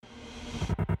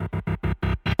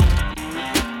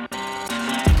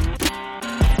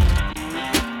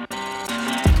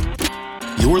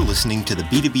You're listening to the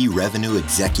B2B Revenue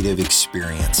Executive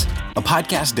Experience, a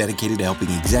podcast dedicated to helping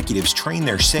executives train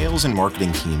their sales and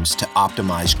marketing teams to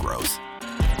optimize growth.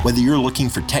 Whether you're looking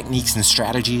for techniques and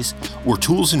strategies or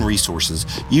tools and resources,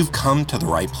 you've come to the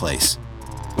right place.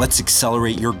 Let's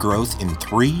accelerate your growth in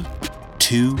 3,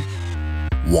 2,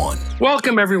 1.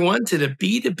 Welcome, everyone, to the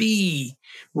B2B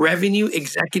Revenue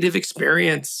Executive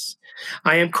Experience.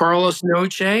 I am Carlos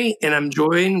Noche, and I'm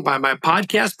joined by my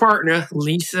podcast partner,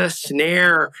 Lisa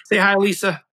Snare. Say hi,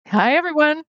 Lisa. Hi,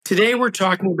 everyone. Today, we're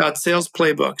talking about sales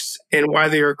playbooks and why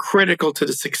they are critical to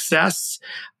the success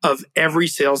of every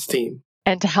sales team.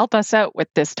 And to help us out with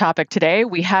this topic today,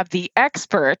 we have the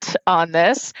expert on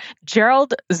this,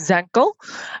 Gerald Zankl,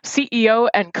 CEO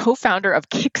and co-founder of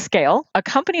Kickscale, a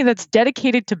company that's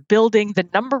dedicated to building the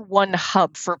 #1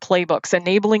 hub for playbooks,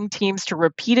 enabling teams to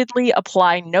repeatedly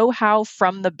apply know-how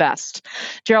from the best.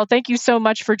 Gerald, thank you so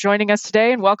much for joining us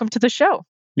today and welcome to the show.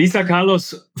 Lisa,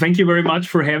 Carlos, thank you very much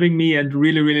for having me and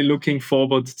really looking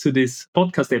forward to this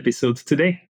podcast episode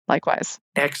today. Likewise.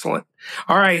 Excellent.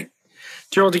 All right.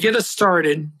 Gerald, to get us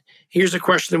started, here's a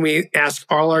question we ask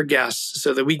all our guests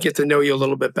so that we get to know you a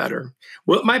little bit better.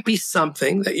 What might be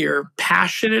something that you're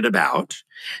passionate about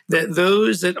that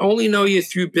those that only know you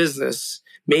through business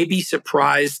may be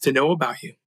surprised to know about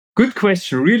you? Good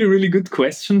question. Really good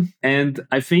question. And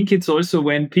I think it's also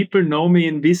when people know me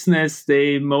in business,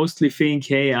 they mostly think,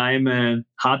 hey, I'm a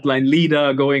hardline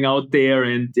leader going out there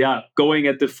and going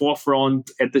at the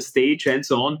forefront at the stage and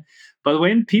so on. But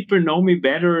when people know me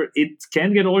better, it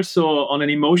can get also on an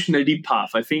emotional deep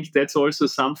path. I think that's also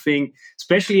something,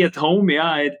 especially at home.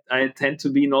 I tend to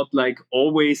be not like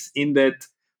always in that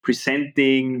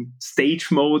presenting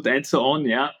stage mode and so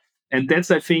on. And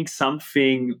that's, I think,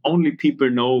 something only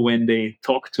people know when they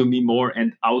talk to me more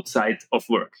and outside of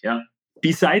work.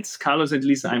 Besides Carlos and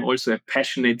Lisa, I'm also a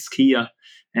passionate skier,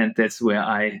 and that's where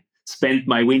I spend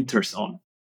my winters on.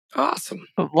 Awesome.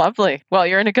 Lovely. Well,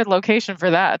 you're in a good location for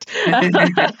that.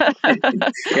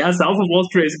 South of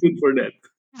Austria is good for that.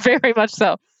 Very much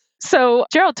so. So,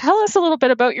 Gerald, tell us a little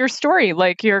bit about your story,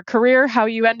 like your career, how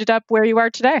you ended up where you are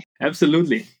today.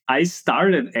 Absolutely. I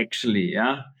started actually,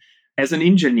 as an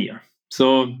engineer.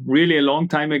 So really a long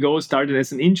time ago, started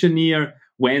as an engineer,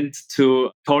 went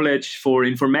to college for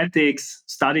informatics,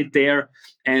 studied there,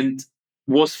 and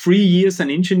was 3 years an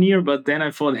engineer. But then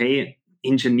I thought, hey,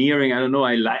 engineering, I don't know,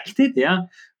 I liked it,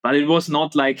 but it was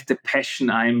not like the passion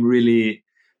I'm really.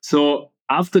 So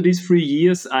after these 3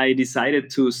 years, I decided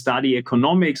to study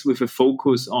economics with a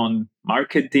focus on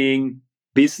marketing,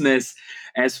 business,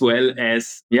 as well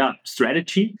as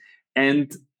strategy.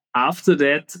 And after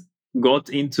that, got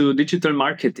into digital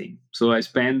marketing. So I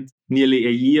spent nearly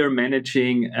a year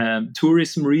managing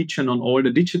tourism region on all the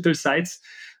digital sites.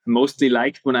 Mostly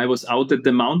liked when I was out at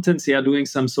the mountains, doing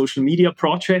some social media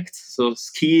projects. So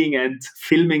skiing and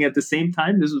filming at the same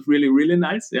time. This was really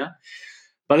nice,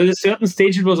 But at a certain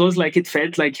stage, it was also like, it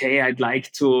felt like, hey, I'd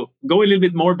like to go a little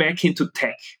bit more back into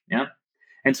tech,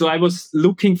 And so I was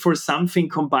looking for something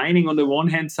combining on the one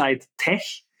hand side tech,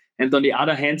 and on the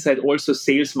other hand side also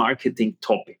sales marketing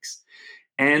topics.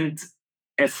 And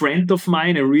a friend of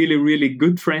mine, a really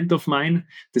good friend of mine,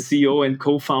 the CEO and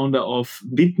co-founder of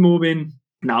Bitmovin,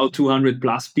 now 200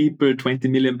 plus people, 20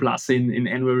 million plus in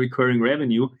annual recurring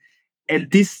revenue, at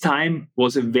this time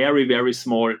was a very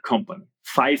small company.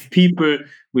 5 people.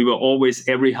 We were always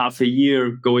every half a year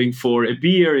going for a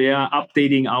beer,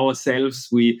 updating ourselves.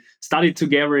 We studied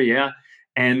together,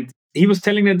 And he was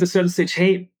telling at a certain stage,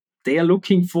 hey, they are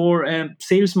looking for a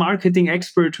sales marketing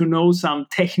expert who knows some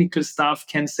technical stuff,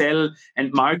 can sell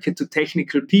and market to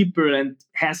technical people, and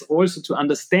has also to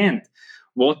understand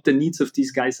what the needs of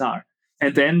these guys are.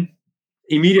 And then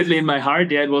immediately in my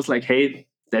heart, it was like, hey,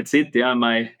 that's it.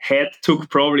 My head took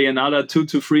probably another 2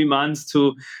 to 3 months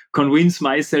to convince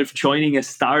myself joining a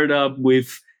startup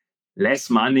with less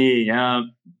money,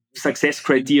 success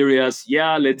criteria.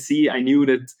 Let's see. I knew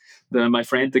that my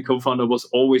friend, the co-founder, was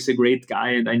always a great guy.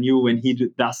 And I knew when he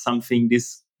does something,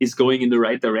 this is going in the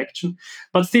right direction.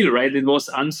 But still, it was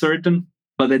uncertain.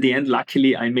 But at the end,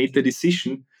 luckily, I made the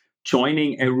decision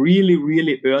joining a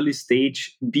really early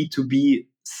stage B2B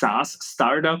SaaS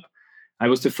startup. I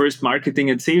was the first marketing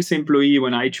and sales employee.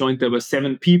 When I joined, there were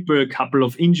 7 people, a couple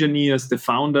of engineers, the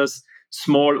founders,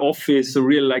 small office, so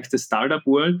really like the startup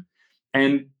world.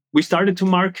 And we started to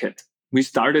market. We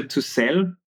started to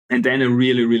sell. And then a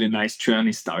really nice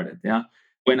journey started.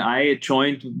 When I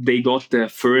joined, they got the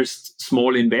first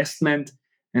small investment,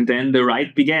 and then the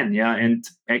ride began. And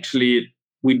actually,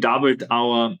 we doubled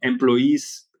our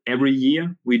employees every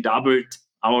year. We doubled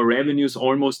our revenues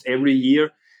almost every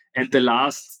year. And the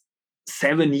last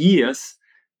 7 years,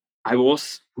 I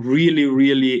was really,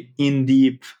 really in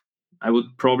deep, I would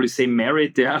probably say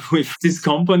married, with this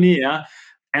company,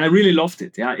 and I really loved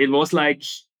it. Yeah, it was like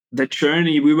the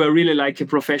journey. We were really like a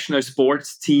professional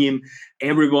sports team.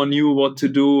 Everyone knew what to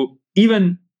do.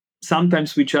 Even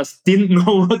sometimes we just didn't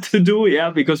know what to do,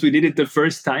 because we did it the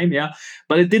first time,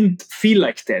 but it didn't feel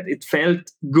like that. It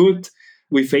felt good.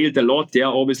 We failed a lot,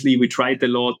 obviously we tried a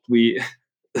lot. We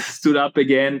stood up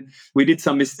again. We did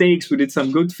some mistakes, we did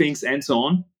some good things, and so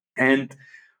on. And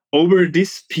over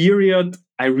this period,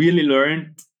 I really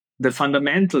learned the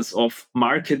fundamentals of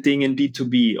marketing in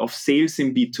B2B, of sales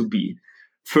in B2B.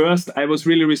 First, I was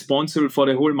really responsible for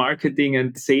the whole marketing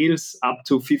and sales up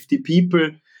to 50 people.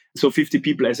 So 50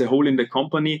 people as a whole in the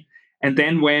company. And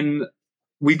then when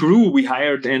we grew, we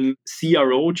hired an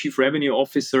CRO, Chief Revenue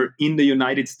Officer, in the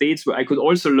United States, where I could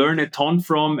also learn a ton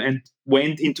from, and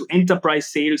went into enterprise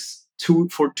sales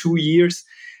for 2 years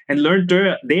and learned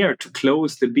there to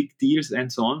close the big deals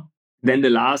and so on. Then the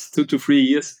last 2 to 3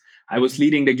 years, I was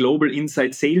leading the global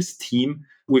inside sales team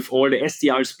with all the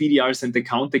SDRs, BDRs, and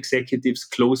account executives,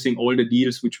 closing all the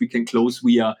deals which we can close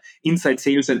via inside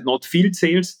sales and not field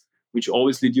sales, which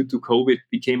obviously due to COVID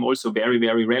became also very,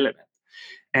 very relevant.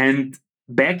 And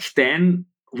back then,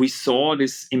 we saw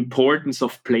this importance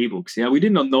of playbooks. We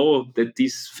did not know that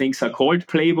these things are called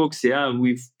playbooks.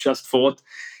 We've just thought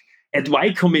at Y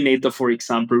Combinator, for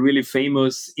example, really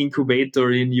famous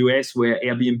incubator in US where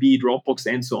Airbnb, Dropbox,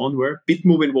 and so on were.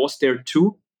 Bitmovin was there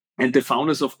too, and the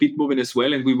founders of Bitmovin as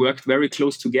well, and we worked very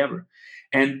close together.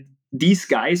 And these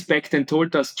guys back then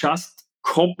told us, just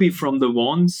copy from the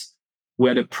ones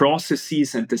where the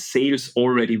processes and the sales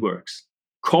already works.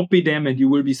 Copy them and you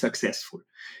will be successful.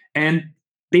 And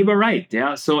they were right.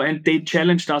 And they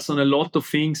challenged us on a lot of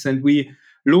things, and we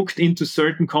looked into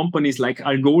certain companies like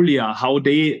Algolia, how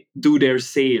they do their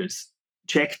sales,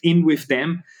 checked in with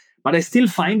them. But I still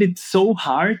find it so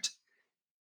hard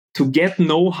to get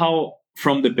know-how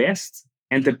from the best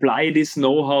and apply this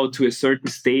know-how to a certain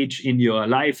stage in your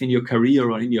life, in your career,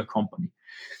 or in your company.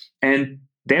 And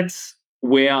that's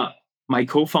where my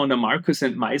co-founder Marcus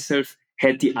and myself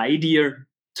had the idea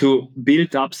to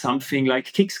build up something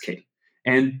like Kickscale.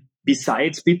 And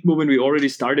besides Bitmovin, we already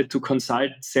started to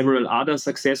consult several other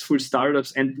successful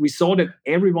startups. And we saw that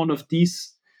every one of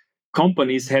these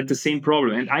companies had the same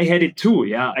problem. And I had it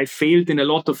too. I failed in a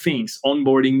lot of things.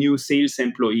 Onboarding new sales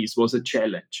employees was a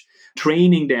challenge.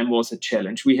 Training them was a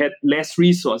challenge. We had less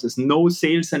resources, no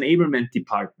sales enablement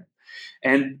department.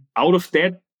 And out of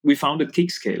that, we founded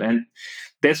Kickscale. And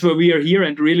that's where we are here.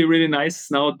 And really, really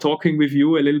nice now talking with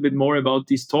you a little bit more about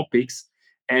these topics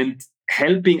and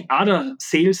helping other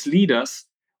sales leaders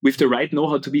with the right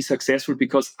know-how to be successful,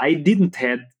 because I didn't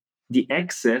have the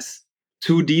access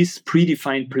to these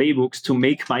predefined playbooks to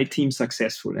make my team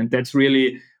successful. And that's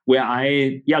really where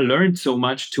I learned so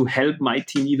much to help my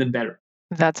team even better.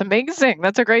 That's amazing.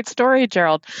 That's a great story,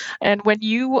 Gerald. And when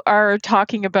you are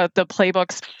talking about the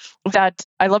playbooks, that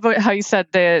I love how you said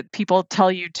that people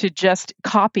tell you to just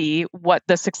copy what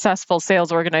the successful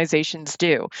sales organizations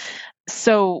do.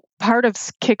 So part of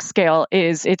Kickscale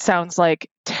is, it sounds like,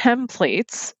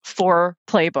 templates for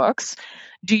playbooks.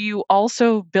 Do you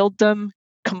also build them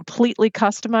completely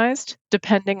customized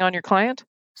depending on your client?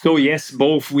 So yes,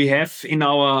 both. We have in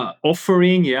our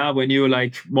offering, when you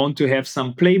want to have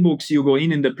some playbooks, you go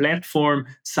in the platform,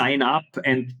 sign up,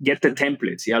 and get the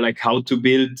templates, like how to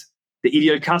build the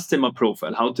ideal customer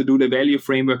profile, how to do the value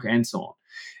framework, and so on.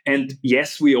 And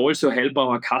yes, we also help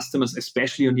our customers,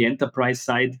 especially on the enterprise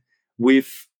side,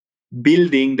 with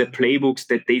building the playbooks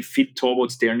that they fit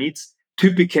towards their needs.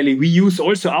 Typically, we use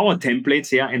also our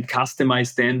templates, and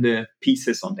customize then the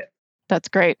pieces on that. That's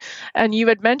great. And you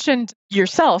had mentioned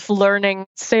yourself learning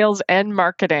sales and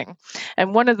marketing.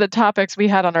 And one of the topics we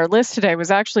had on our list today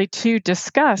was actually to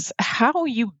discuss how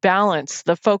you balance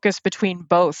the focus between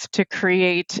both to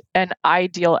create an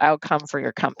ideal outcome for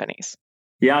your companies.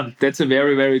 Yeah, that's a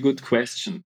very, very good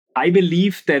question. I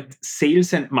believe that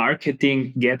sales and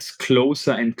marketing gets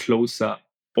closer and closer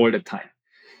all the time.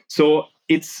 So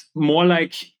it's more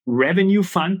like revenue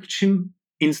function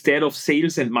instead of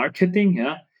sales and marketing.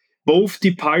 Both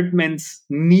departments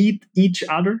need each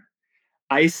other.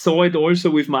 I saw it also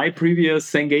with my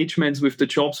previous engagements with the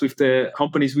jobs, with the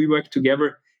companies we work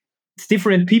together. It's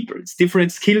different people, it's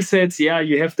different skill sets.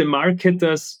 You have the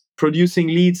marketers producing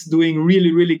leads, doing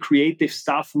really, really creative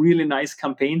stuff, really nice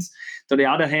campaigns. On the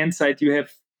other hand side, you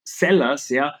have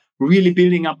sellers, really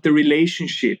building up the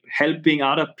relationship, helping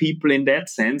other people in that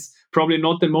sense. Probably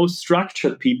not the most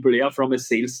structured people, from a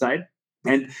sales side.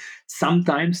 And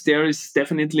sometimes there is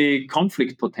definitely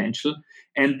conflict potential,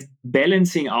 and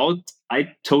balancing out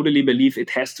I totally believe it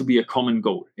has to be a common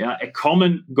goal. Yeah, a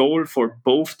common goal for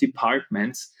both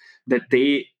departments that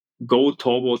they go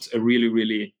towards a really,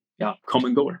 really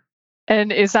common goal.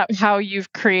 And is that how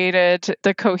you've created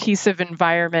the cohesive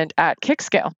environment at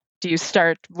Kickscale? Do you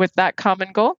start with that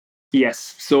common goal?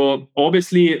 Yes. So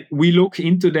obviously we look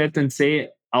into that and say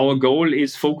our goal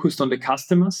is focused on the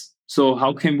customers. So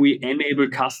how can we enable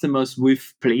customers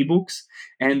with playbooks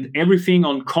and everything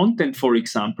on content, for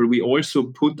example, we also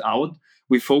put out,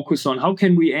 we focus on how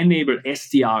can we enable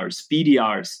SDRs,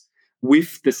 BDRs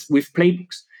with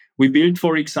playbooks. We built,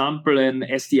 for example, an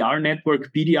SDR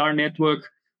network, BDR network,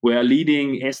 where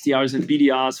leading SDRs and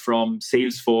BDRs from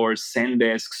Salesforce,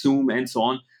 Zendesk, Zoom, and so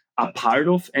on are part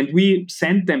of. And we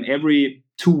send them every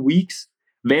 2 weeks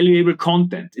valuable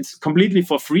content. It's completely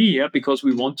for free, because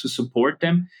we want to support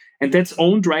them. And that's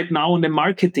owned right now on the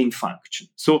marketing function.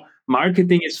 So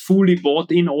marketing is fully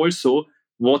bought in also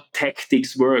what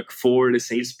tactics work for the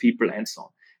salespeople and so on.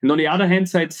 And on the other hand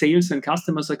side, sales and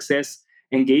customer success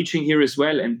engaging here as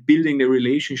well and building the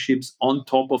relationships on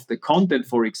top of the content,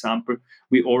 for example,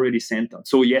 we already sent out.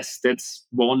 So yes, that's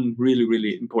one really,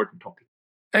 really important topic.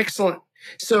 Excellent.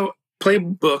 So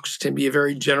playbooks can be a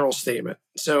very general statement.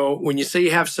 So when you say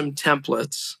you have some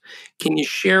templates, can you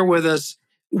share with us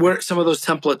what some of those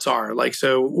templates are? Like,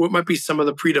 so what might be some of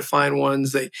the predefined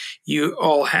ones that you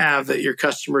all have that your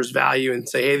customers value and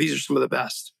say, hey, these are some of the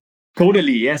best?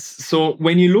 Totally, yes. So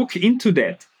when you look into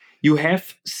that, you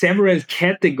have several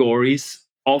categories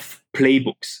of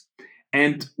playbooks.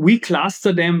 And we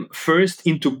cluster them first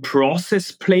into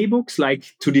process playbooks,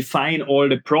 like to define all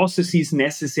the processes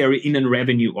necessary in a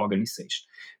revenue organization.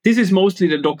 This is mostly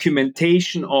the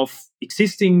documentation of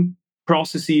existing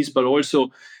processes, but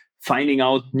also finding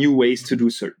out new ways to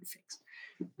do certain things.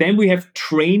 Then we have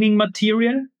training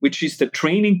material, which is the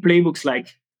training playbooks, like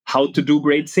how to do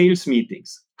great sales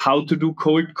meetings, how to do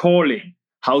cold calling,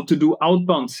 how to do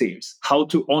outbound sales, how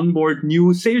to onboard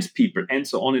new salespeople, and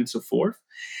so on and so forth.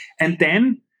 And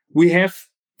then we have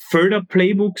further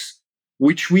playbooks,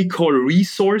 which we call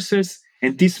resources.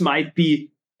 And this might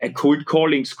be a cold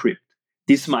calling script.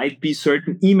 This might be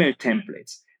certain email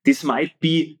templates. This might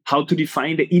be how to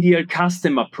define the ideal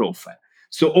customer profile.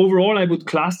 So overall, I would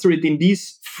cluster it in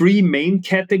these 3 main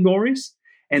categories.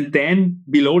 And then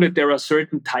below that, there are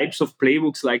certain types of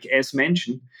playbooks, like as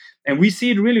mentioned. And we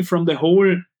see it really from the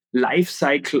whole life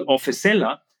cycle of a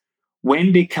seller.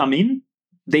 When they come in,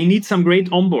 they need some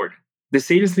great onboard. The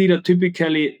sales leader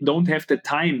typically don't have the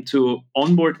time to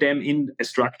onboard them in a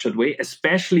structured way,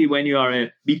 especially when you are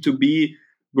a B2B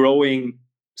growing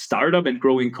startup and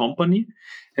growing company.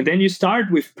 And then you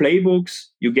start with playbooks.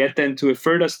 You get then to a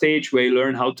further stage where you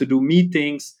learn how to do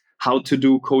meetings, how to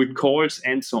do cold calls,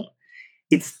 and so on.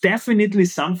 It's definitely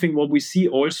something what we see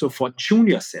also for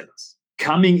junior sellers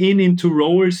coming into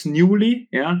roles newly,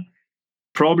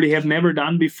 probably have never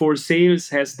done before sales,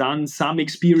 has done some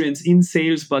experience in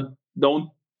sales, but don't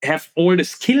have all the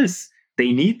skills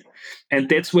they need. And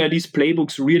that's where these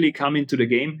playbooks really come into the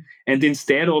game. And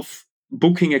instead of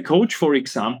booking a coach, for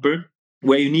example,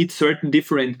 where you need certain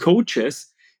different coaches,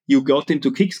 you got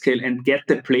into Kickscale and get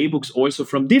the playbooks also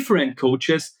from different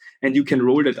coaches, and you can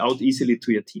roll that out easily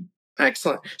to your team.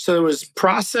 Excellent. So there was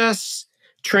process,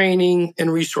 training,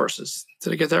 and resources.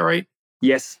 Did I get that right?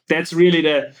 Yes, that's really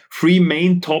the 3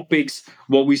 main topics,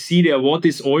 what we see there, what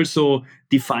is also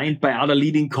defined by other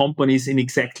leading companies in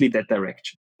exactly that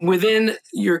direction. Within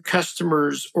your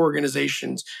customers'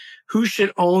 organizations, who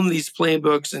should own these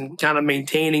playbooks and kind of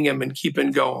maintaining them and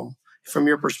keeping going from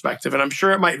your perspective? And I'm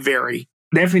sure it might vary.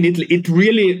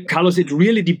 Definitely. Carlos, it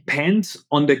really depends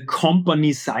on the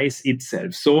company size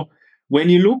itself. So when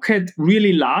you look at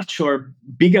really large or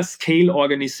bigger scale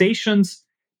organizations,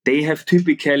 they have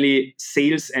typically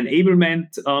sales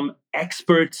enablement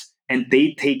experts, and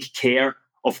they take care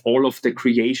of all of the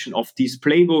creation of these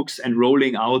playbooks and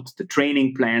rolling out the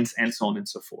training plans and so on and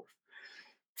so forth.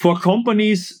 For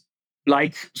companies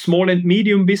like small and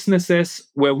medium businesses,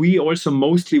 where we also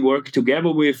mostly work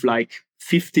together with like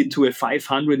 50 to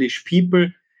 500-ish people,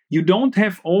 you don't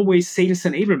have always sales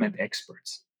enablement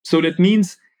experts. So that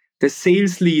means the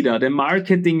sales leader, the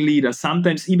marketing leader,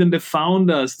 sometimes even the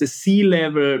founders, the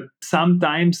C-level,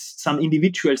 sometimes some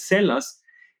individual sellers,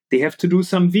 they have to do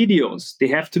some videos, they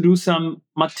have to do some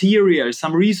material,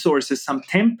 some resources, some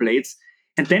templates.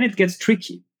 And then it gets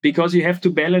tricky because you have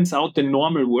to balance out the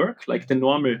normal work, like the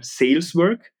normal sales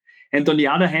work. And on the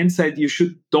other hand side, you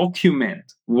should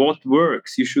document what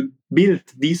works. You should build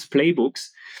these playbooks.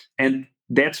 And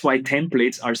that's why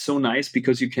templates are so nice,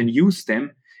 because you can use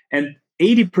them. And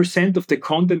 80% of the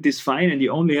content is fine, and you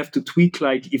only have to tweak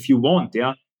like if you want,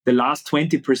 the last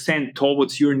 20%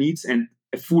 towards your needs, and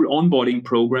a full onboarding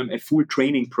program, a full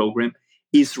training program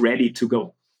is ready to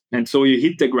go. And so you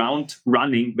hit the ground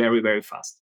running very, very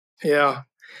fast. Yeah.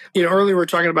 Earlier we were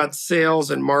talking about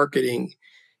sales and marketing.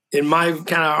 In my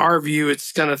kind of our view,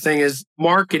 it's kind of thing is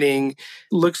marketing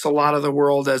looks a lot of the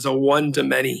world as a one to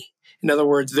many. In other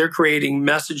words, they're creating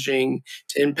messaging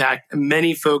to impact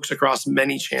many folks across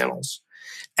many channels.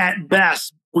 At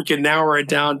best, we can narrow it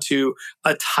down to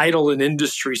a title and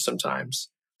industry sometimes.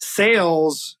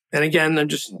 Sales, and again, I'm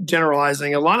just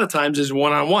generalizing, a lot of times is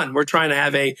one-on-one. We're trying to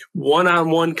have a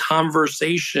one-on-one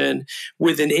conversation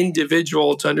with an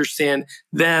individual to understand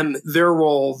them, their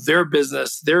role, their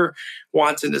business, their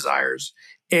wants and desires.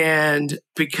 And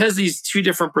because these two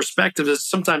different perspectives, it's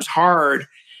sometimes hard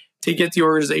to get the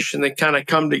organization to kind of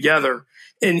come together.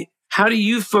 And how do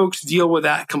you folks deal with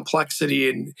that complexity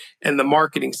and the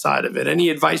marketing side of it? Any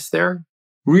advice there?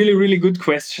 Really, really good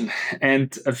question.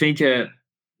 And I think a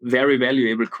very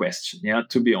valuable question,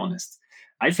 to be honest.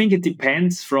 I think it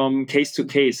depends from case to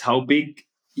case how big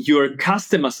your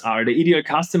customers are, the ideal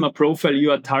customer profile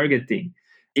you are targeting.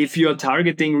 If you are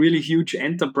targeting really huge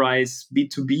enterprise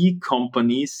B2B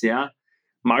companies,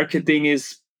 marketing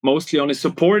is mostly on a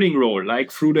supporting role,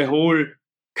 like through the whole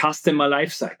customer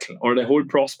lifecycle or the whole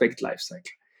prospect lifecycle.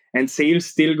 And sales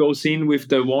still goes in with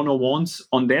the one-on-ones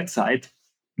on that side.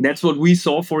 That's what we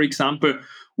saw, for example,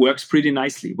 works pretty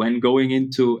nicely when going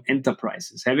into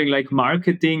enterprises. Having like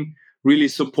marketing really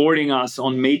supporting us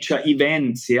on major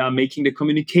events, making the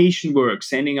communication work,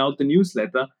 sending out the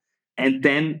newsletter, and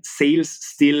then sales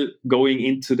still going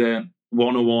into the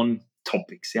one-on-one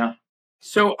topics.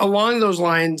 So along those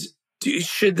lines,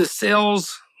 should the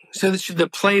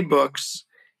playbooks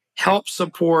help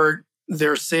support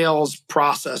their sales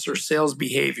process or sales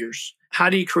behaviors? How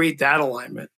do you create that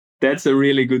alignment? That's a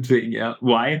really good thing.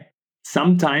 Why?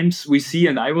 Sometimes we see,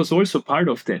 and I was also part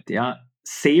of that.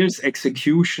 Sales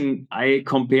execution, I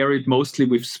compare it mostly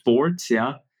with sports.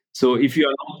 So if you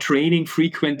are not training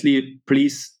frequently,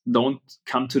 please don't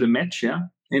come to the match.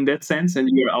 In that sense, and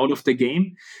you're out of the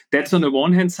game. That's on the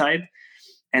one hand side,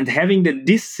 and having the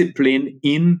discipline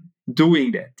in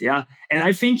doing that. And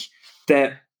I think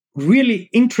the really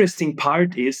interesting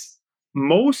part is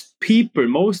most people,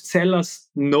 most sellers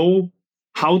know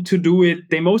how to do it.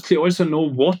 They mostly also know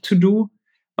what to do,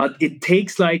 but it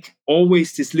takes like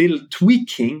always this little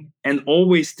tweaking and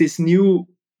always this new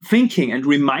thinking and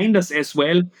reminders as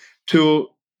well to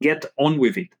get on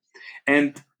with it.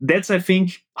 And that's, I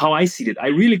think, how I see it. I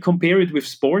really compare it with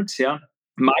sports.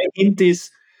 My hint is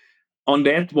on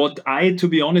that, what I, to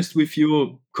be honest with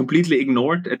you, completely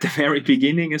ignored at the very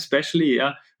beginning, especially.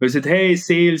 We said, hey,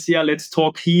 sales, let's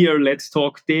talk here, let's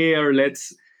talk there,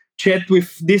 let's chat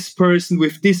with this person,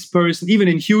 even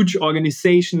in huge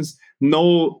organizations,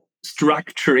 no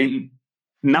structure in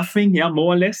nothing,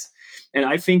 more or less. And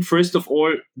I think, first of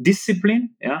all, discipline,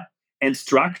 and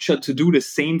structure to do the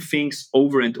same things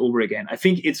over and over again. I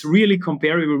think it's really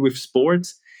comparable with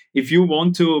sports. If you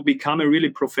want to become a really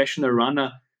professional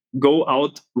runner, go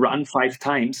out, run 5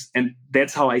 times. And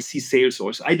that's how I see sales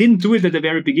also. I didn't do it at the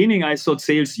very beginning. I thought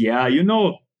sales, you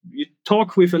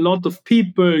talk with a lot of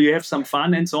people, you have some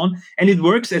fun and so on. And it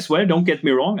works as well. Don't get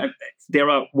me wrong. There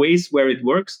are ways where it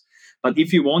works. But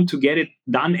if you want to get it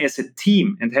done as a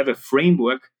team and have a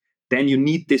framework, then you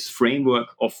need this framework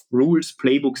of rules,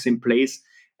 playbooks in place,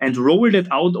 and roll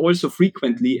that out also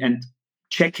frequently and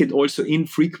check it also in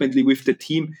frequently with the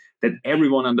team, that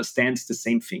everyone understands the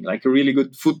same thing, like a really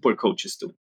good football coaches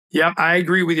do. Yeah, I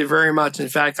agree with you very much. In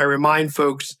fact, I remind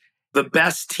folks the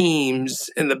best teams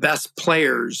and the best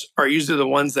players are usually the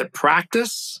ones that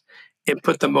practice and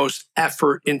put the most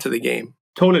effort into the game.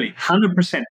 Totally,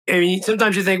 100%. I mean,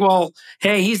 sometimes you think, well,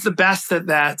 hey, he's the best at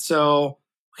that, so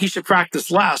he should practice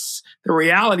less. The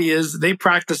reality is they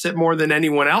practice it more than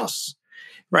anyone else,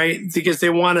 right? Because they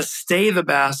want to stay the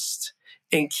best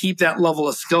and keep that level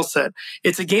of skill set.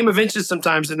 It's a game of inches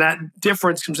sometimes, and that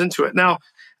difference comes into it. Now,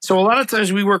 so a lot of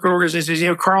times we work with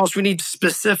organizations, Carlos, we need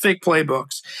specific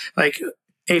playbooks, like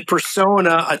a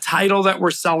persona, a title that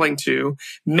we're selling to,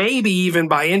 maybe even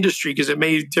by industry, because it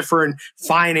may differ in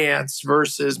finance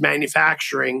versus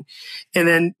manufacturing. And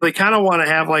then they kind of want to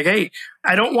have like, hey,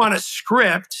 I don't want a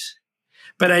script,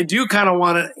 but I do kind of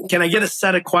want to, can I get a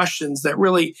set of questions that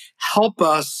really help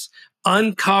us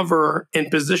uncover and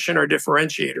position our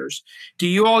differentiators? Do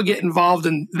you all get involved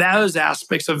in those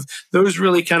aspects of those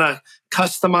really kind of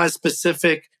customized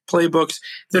specific playbooks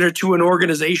that are to an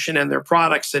organization and their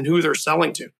products and who they're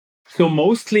selling to? So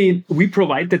mostly we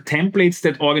provide the templates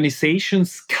that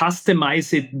organizations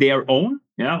customize it their own.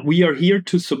 We are here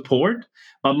to support,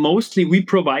 but mostly we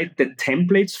provide the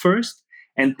templates first.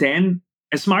 And then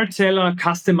a smart seller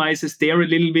customizes there a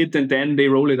little bit, and then they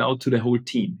roll it out to the whole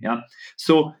team. Yeah.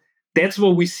 So that's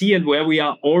what we see, and where we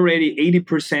are already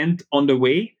 80% on the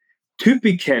way.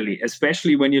 Typically,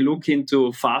 especially when you look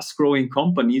into fast growing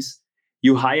companies,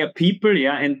 you hire people,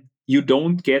 yeah, and you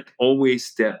don't get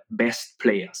always the best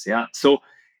players. Yeah. So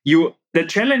the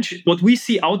challenge, what we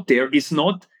see out there is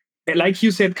not, like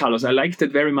you said, Carlos, I like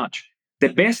that very much. The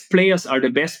best players are the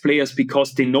best players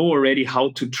because they know already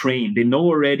how to train. They know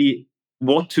already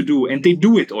what to do, and they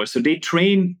do it also. They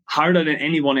train harder than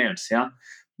anyone else. Yeah.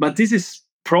 But this is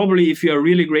probably, if you're a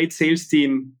really great sales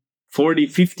team,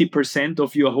 40-50%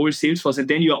 of your whole sales force, and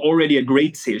then you're already a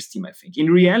great sales team, I think. In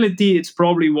reality, it's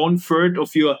probably 1/3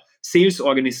 of your sales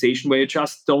organization where you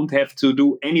just don't have to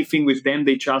do anything with them.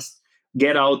 They just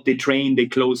get out, they train, they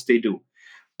close, they do.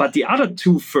 But the other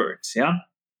 2/3, yeah,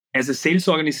 as a sales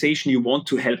organization, you want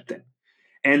to help them.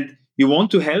 And you want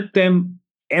to help them,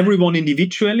 everyone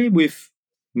individually, with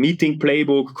meeting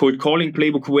playbook, cold calling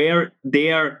playbook, where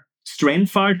their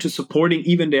strengths are, to supporting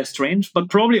even their strengths, but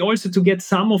probably also to get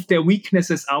some of their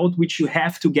weaknesses out, which you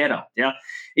have to get out. Yeah.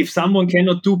 If someone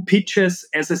cannot do pitches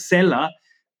as a seller,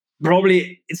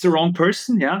 probably it's the wrong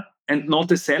person, yeah, and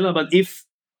not a seller. But if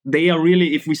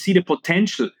if we see the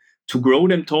potential to grow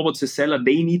them towards a seller,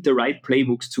 they need the right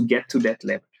playbooks to get to that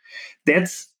level.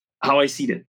 That's how I see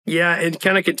that. Yeah, and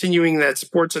kind of continuing that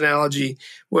sports analogy,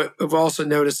 what I've also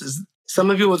noticed is some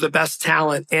of you with the best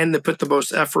talent and that put the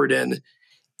most effort in,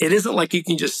 it isn't like you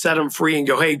can just set them free and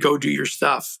go, hey, go do your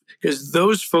stuff. Because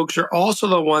those folks are also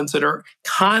the ones that are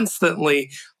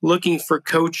constantly looking for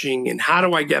coaching and how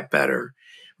do I get better,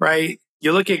 right?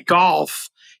 You look at golf,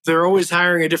 they're always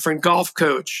hiring a different golf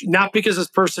coach, not because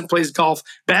this person plays golf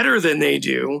better than they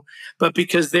do, but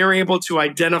because they're able to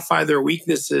identify their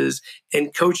weaknesses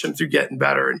and coach them through getting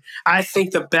better. And I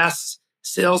think the best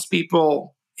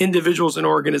salespeople, individuals, and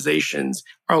organizations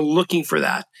are looking for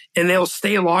that, and they'll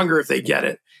stay longer if they get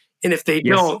it. And if they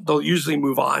don't, they'll usually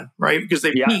move on, right? Because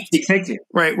they've peaked exactly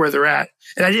right where they're at.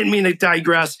 And I didn't mean to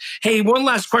digress. Hey, one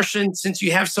last question, since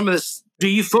you have some of this. Do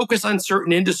you focus on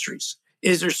certain industries?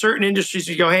 Is there certain industries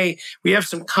you go, hey, we have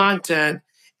some content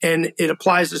and it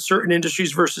applies to certain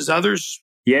industries versus others?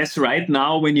 Yes, right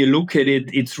now, when you look at it,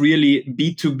 it's really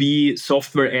B2B,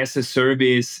 software as a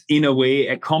service, in a way,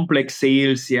 a complex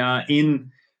sales. Yeah.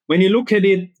 When you look at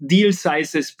it, deal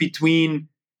sizes between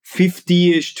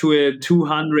 50-ish to a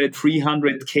 200,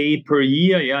 300K per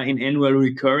year, yeah, in annual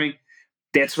recurring.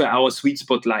 That's where our sweet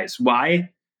spot lies. Why?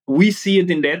 We see it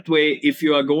in that way. If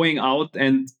you are going out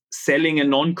and selling a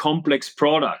non-complex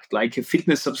product like a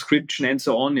fitness subscription and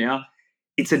so on, yeah,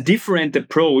 it's a different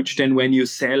approach than when you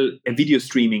sell a video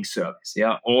streaming service,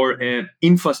 yeah, or an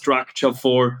infrastructure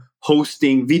for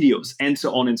hosting videos and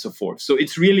so on and so forth. So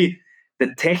it's really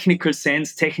the technical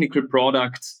sense, technical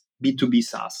products, B2B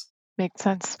SaaS. Makes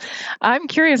sense. I'm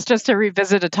curious, just to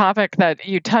revisit a topic that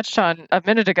you touched on a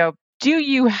minute ago. Do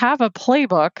you have a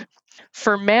playbook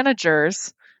for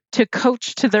managers to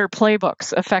coach to their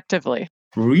playbooks effectively?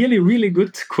 Really, really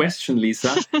good question,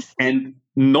 Lisa. And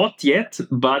not yet,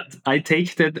 but I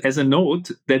take that as a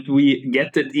note that we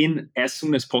get that in as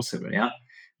soon as possible. Yeah,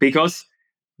 because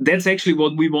that's actually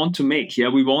what we want to make. Yeah,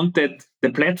 we want that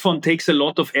the platform takes a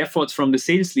lot of efforts from the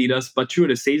sales leaders, but sure,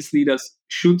 the sales leaders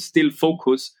should still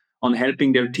focus on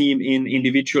helping their team in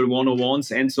individual one-on-ones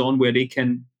and so on, where they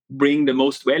can bring the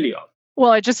most value out.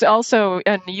 Well, I just also,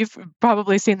 and you've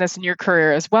probably seen this in your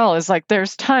career as well, is like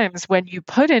there's times when you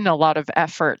put in a lot of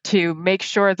effort to make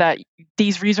sure that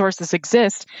these resources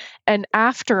exist, and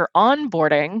after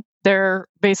onboarding, they're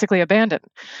basically abandoned.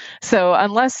 So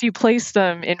unless you place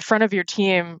them in front of your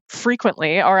team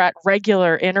frequently or at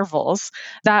regular intervals,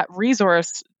 that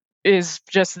resource is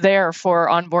just there for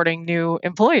onboarding new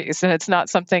employees, and it's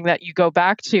not something that you go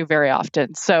back to very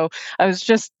often. So I was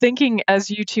just thinking,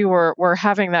 as you two were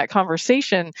having that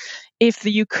conversation, if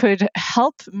you could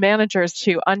help managers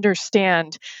to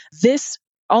understand this,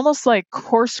 almost like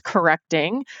course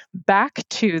correcting back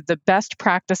to the best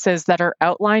practices that are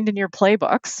outlined in your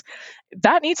playbooks.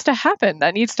 That needs to happen.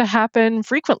 That needs to happen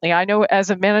frequently. I know as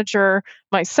a manager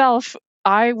myself,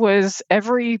 I was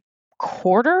every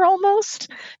quarter almost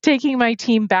taking my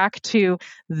team back to,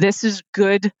 this is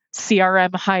good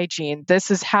CRM hygiene.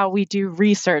 This is how we do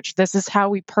research. This is how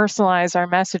we personalize our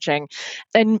messaging,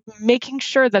 and making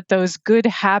sure that those good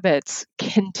habits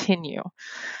continue.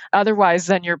 Otherwise,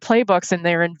 then your playbooks and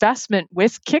their investment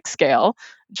with Kickscale,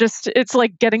 it's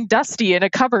like getting dusty in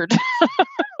a cupboard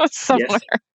somewhere.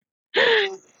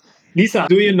 Yes. Lisa,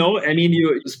 do you know, I mean,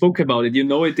 you spoke about it, you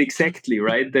know it exactly,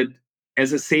 right? That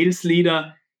as a sales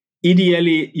leader,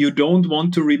 ideally, you don't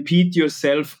want to repeat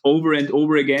yourself over and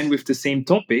over again with the same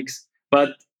topics,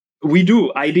 but we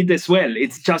do. I did as well.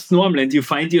 It's just normal. And you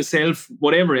find yourself,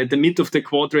 whatever, at the mid of the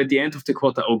quarter, at the end of the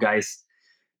quarter, oh, guys,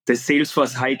 the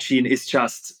Salesforce hygiene is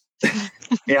just,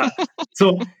 yeah.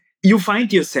 So you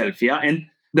find yourself, yeah. And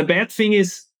the bad thing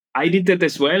is, I did that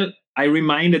as well. I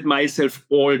reminded myself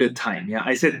all the time. Yeah.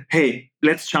 I said, hey,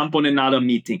 let's jump on another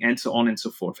meeting and so on and so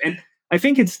forth. And I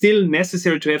think it's still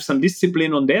necessary to have some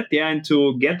discipline on that, yeah, and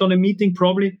to get on a meeting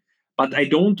probably. But I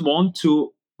don't want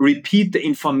to repeat the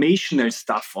informational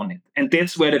stuff on it. And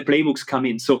that's where the playbooks come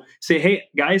in. So say, hey,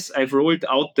 guys, I've rolled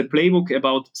out the playbook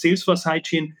about Salesforce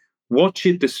hygiene. Watch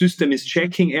it. The system is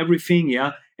checking everything,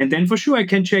 yeah. And then for sure, I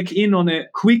can check in on a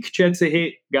quick chat, say,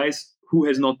 hey, guys, who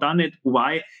has not done it?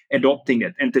 Why? Adopting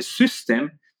it. And the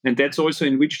system, and that's also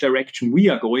in which direction we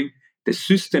are going, the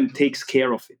system takes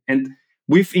care of it. And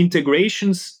with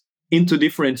integrations into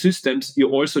different systems, you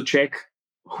also check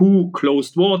who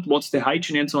closed what's the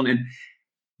hygiene and so on, and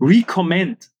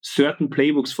recommend certain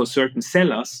playbooks for certain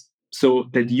sellers so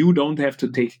that you don't have to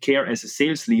take care as a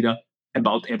sales leader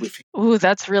about everything. Ooh,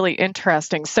 that's really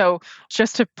interesting. So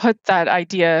just to put that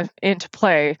idea into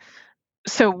play,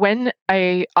 so when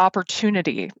a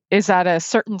opportunity is at a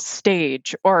certain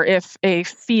stage, or if a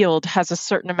field has a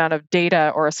certain amount of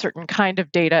data or a certain kind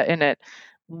of data in it,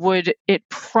 would it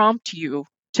prompt you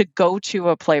to go to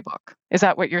a playbook? Is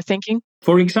that what you're thinking?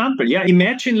 For example, yeah,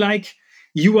 imagine like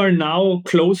you are now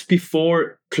close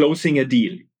before closing a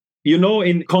deal. You know,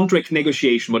 in contract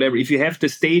negotiation, whatever, if you have the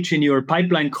stage in your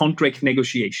pipeline contract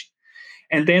negotiation.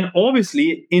 And then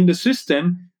obviously in the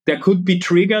system, there could be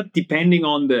triggered depending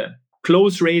on the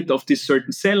close rate of this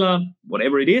certain seller,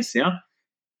 whatever it is, yeah,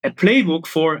 a playbook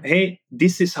for, hey,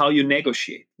 this is how you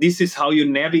negotiate. This is how you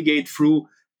navigate through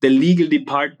the legal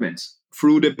departments,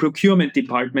 through the procurement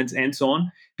departments and so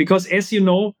on. Because as you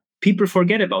know, people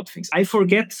forget about things. I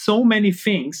forget so many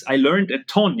things. I learned a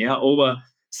ton, yeah, over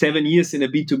 7 years in a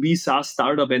B2B SaaS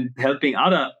startup and helping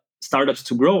other startups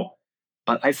to grow.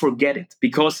 But I forget it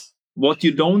because what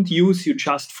you don't use, you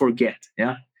just forget.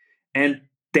 Yeah. And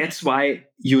that's why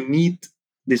you need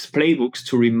these playbooks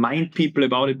to remind people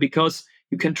about it, because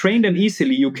you can train them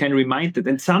easily. You can remind it.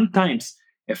 And sometimes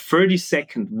a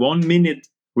 30-second, 1 minute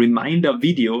reminder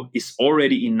video is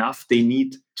already enough they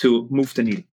need to move the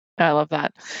needle. I love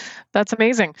that. That's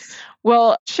amazing.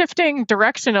 Well, shifting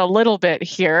direction a little bit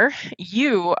here,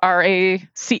 you are a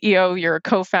CEO, you're a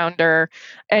co-founder,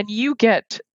 and you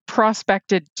get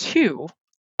prospected too,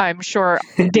 I'm sure,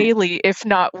 daily, if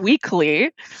not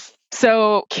weekly.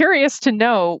 So curious to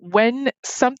know when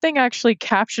something actually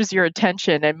captures your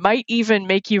attention and might even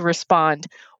make you respond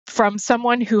from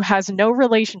someone who has no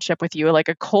relationship with you, like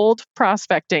a cold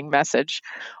prospecting message.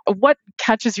 What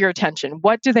catches your attention?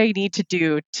 What do they need to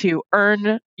do to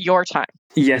earn your time?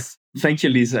 Yes. Thank you,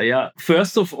 Lisa. Yeah.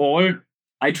 First of all,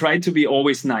 I try to be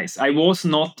always nice. I was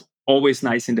not always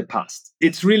nice in the past.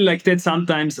 It's really like that.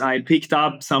 Sometimes I picked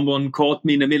up, someone caught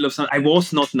me in the middle of something. I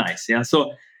was not nice. Yeah.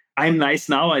 So I'm nice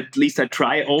now. At least I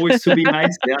try always to be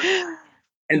nice. Yeah.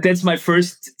 And that's my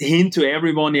first hint to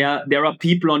everyone. Yeah, there are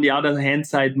people on the other hand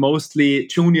side, mostly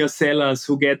junior sellers,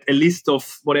 who get a list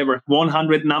of whatever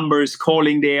 100 numbers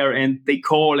calling there, and they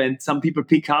call, and some people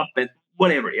pick up and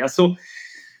whatever. Yeah, so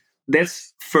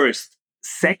that's first.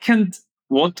 Second,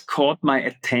 what caught my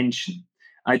attention?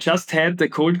 I just had the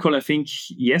cold call, I think,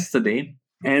 yesterday,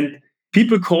 and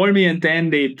people call me and then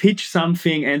they pitch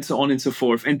something and so on and so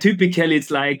forth. And typically, it's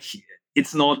like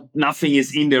nothing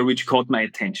is in there which caught my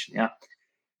attention. Yeah.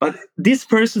 But this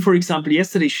person, for example,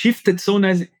 yesterday shifted so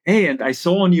nice. Hey, and I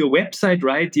saw on your website,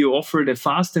 right, you offered a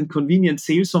fast and convenient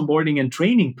sales onboarding and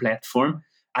training platform.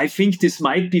 I think this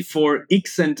might be for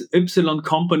X and Y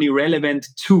company relevant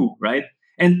too, right?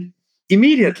 And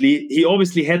immediately, he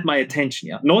obviously had my attention,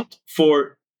 yeah, not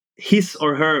for his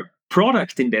or her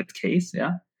product in that case,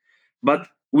 yeah, but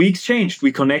we exchanged,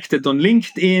 we connected on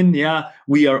LinkedIn, yeah,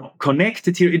 we are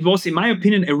connected here. It was, in my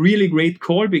opinion, a really great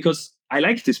call because I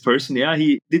like this person, yeah,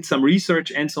 he did some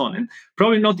research and so on, and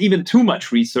probably not even too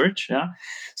much research, yeah.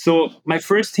 So my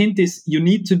first hint is you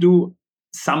need to do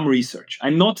some research.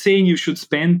 I'm not saying you should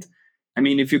spend, I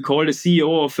mean, if you call the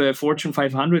CEO of a Fortune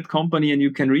 500 company and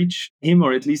you can reach him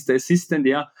or at least the assistant,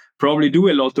 yeah, probably do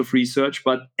a lot of research,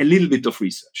 but a little bit of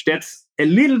research. That's a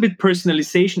little bit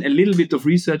personalization, a little bit of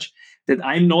research, that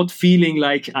I'm not feeling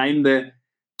like I'm the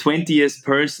 20th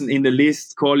person in the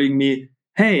list calling me,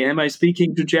 hey, am I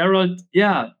speaking to Gerald?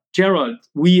 Yeah, Gerald,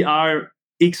 we are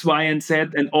X, Y, and Z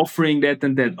and offering that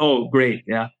and that. Oh, great.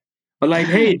 Yeah. But like,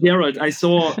 hey, Gerald, I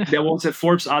saw there was a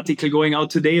Forbes article going out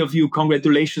today of you.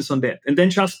 Congratulations on that. And then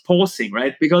just pausing,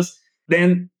 right? Because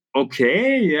then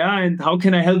okay, yeah, and how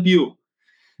can I help you?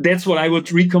 That's what I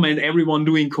would recommend everyone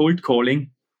doing cold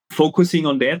calling, focusing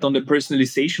on that, on the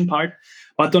personalization part.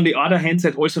 But on the other hand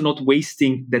side, also not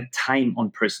wasting the time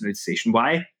on personalization.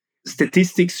 Why?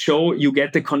 Statistics show you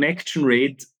get the connection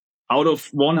rate out of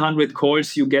 100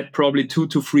 calls, you get probably 2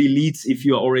 to 3 leads if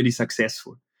you are already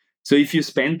successful. So if you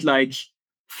spend like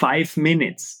 5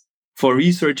 minutes for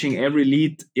researching every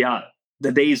lead, yeah,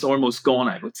 the day is almost gone,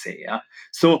 I would say. Yeah.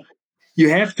 So you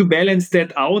have to balance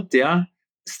that out. Yeah,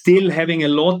 still having a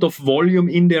lot of volume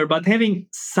in there, but having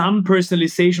some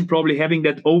personalization, probably having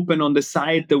that open on the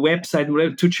site, the website,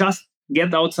 whatever, to just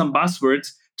get out some buzzwords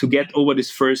to get over this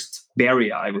first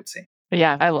barrier, I would say.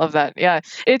 Yeah, I love that. Yeah,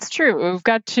 it's true. We've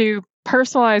got to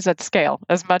personalize at scale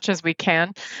as much as we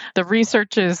can. The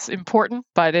research is important,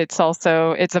 but it's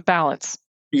a balance.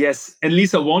 Yes. And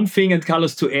Lisa, one thing, and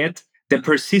Carlos, to add, the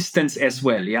persistence as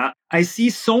well. Yeah. I see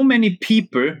so many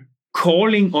people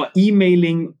calling or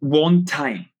emailing one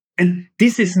time. And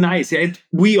this is nice. Yeah?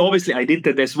 I did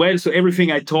that as well. So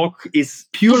everything I talk is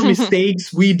pure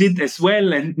mistakes we did as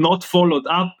well and not followed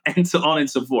up and so on and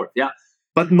so forth. Yeah.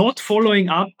 But not following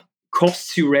up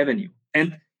costs you revenue.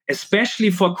 And especially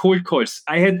for cold calls.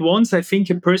 I had once, I think,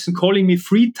 a person calling me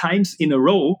 3 times in a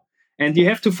row. And you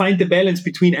have to find the balance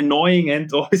between annoying and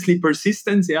obviously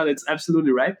persistence. Yeah, that's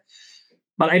absolutely right.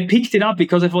 But I picked it up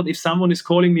because I thought if someone is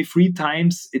calling me 3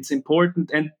 times, it's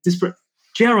important. And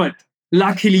Gerald,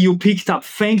 luckily you picked up.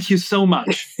 Thank you so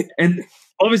much. And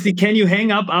obviously, can you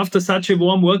hang up after such a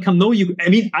warm welcome? No,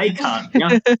 I can't.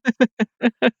 Yeah.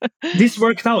 This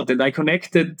worked out, and I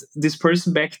connected this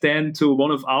person back then to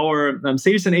one of our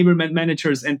sales enablement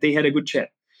managers, and they had a good chat.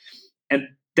 And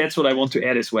that's what I want to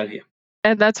add as well here.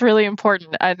 And that's really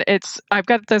important. And I've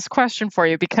got this question for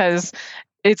you because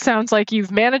it sounds like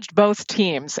you've managed both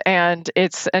teams, and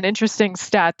it's an interesting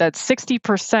stat that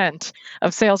 60%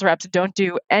 of sales reps don't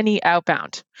do any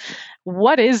outbound.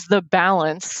 What is the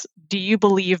balance, do you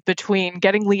believe, between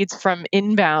getting leads from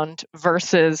inbound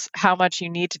versus how much you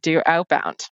need to do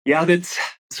outbound? Yeah,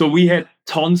 so we had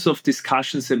tons of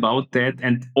discussions about that,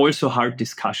 and also hard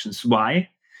discussions. Why?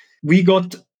 We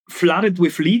got flooded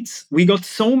with leads. We got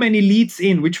so many leads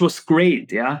in, which was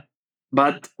great. Yeah.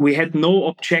 But we had no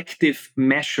objective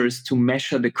measures to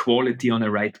measure the quality on the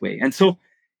right way. And so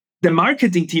the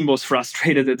marketing team was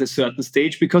frustrated at a certain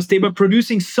stage because they were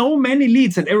producing so many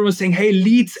leads and everyone was saying, hey,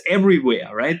 leads everywhere,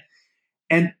 right?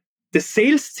 And the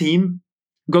sales team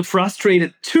got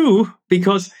frustrated too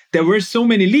because there were so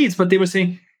many leads, but they were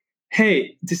saying,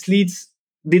 hey, these leads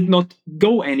did not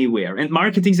go anywhere. And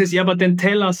marketing says, yeah, but then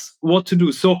tell us what to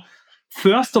do. So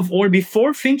first of all,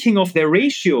 before thinking of the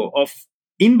ratio of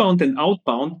inbound and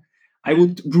outbound, I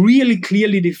would really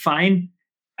clearly define.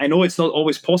 I know it's not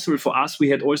always possible for us. We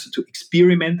had also to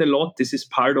experiment a lot. This is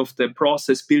part of the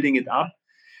process, building it up.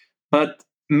 But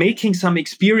making some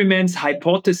experiments,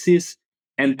 hypotheses,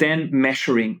 and then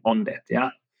measuring on that.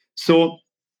 Yeah. So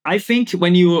I think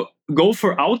when you go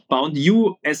for outbound,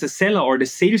 you as a seller or the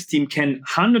sales team can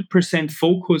 100%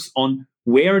 focus on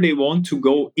where they want to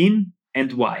go in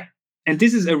and why. And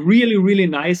this is a really, really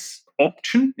nice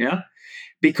option. Yeah.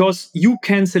 Because you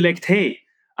can select, hey,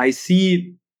 I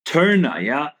see Turner,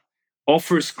 yeah,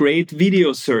 offers great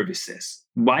video services.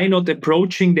 Why not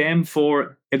approaching them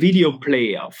for a video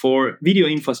player, for video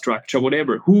infrastructure,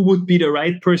 whatever? Who would be the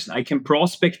right person? I can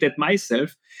prospect that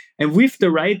myself. And with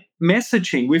the right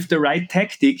messaging, with the right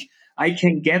tactic, I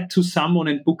can get to someone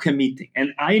and book a meeting.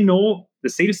 And I know the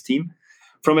sales team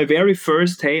from a very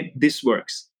first, hey, this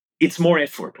works. It's more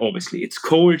effort, obviously. It's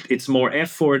cold, it's more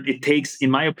effort. It takes,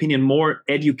 in my opinion, more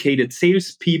educated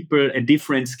salespeople, a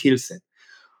different skill set.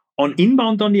 On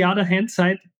inbound, on the other hand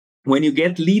side, when you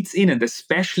get leads in, and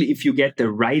especially if you get the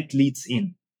right leads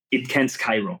in, it can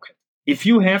skyrocket. If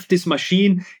you have this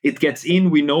machine, it gets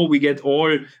in. We know we get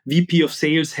all VP of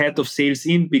sales, head of sales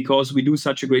in because we do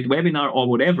such a great webinar or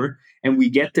whatever, and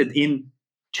we get that in,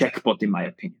 jackpot, in my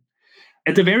opinion.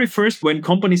 At the very first, when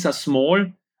companies are small,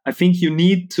 I think you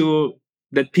need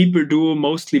that people do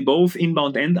mostly both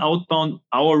inbound and outbound.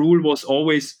 Our rule was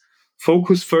always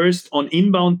focus first on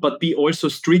inbound, but be also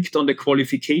strict on the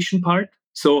qualification part.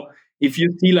 So if you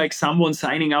see like someone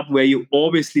signing up where you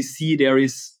obviously see there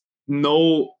is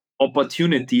no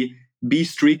opportunity, be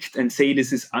strict and say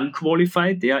this is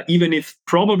unqualified. Yeah, even if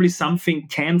probably something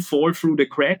can fall through the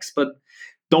cracks, but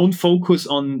don't focus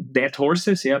on dead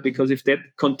horses. Yeah, because if that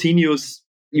continues,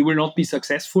 you will not be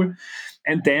successful.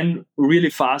 And then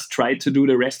really fast try to do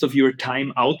the rest of your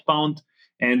time outbound.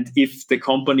 And if the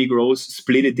company grows,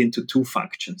 split it into 2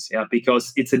 functions. Yeah,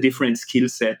 because it's a different skill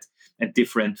set and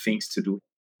different things to do.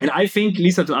 And I think,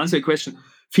 Lisa, to answer your question,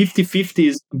 50-50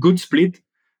 is a good split.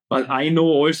 but I know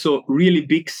also really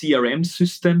big CRM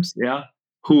systems,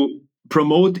 who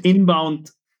promote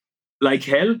inbound like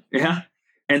hell,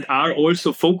 and are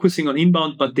also focusing on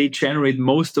inbound, but they generate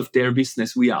most of their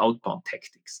business via outbound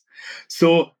tactics.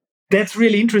 So that's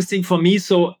really interesting for me.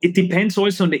 So it depends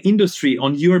also on the industry,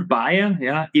 on your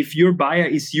buyer. If your buyer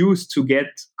is used to get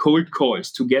cold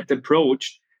calls, to get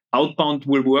approached, outbound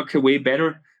will work way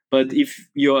better. But if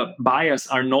your buyers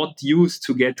are not used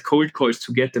to get cold calls,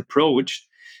 to get approached,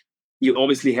 you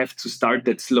obviously have to start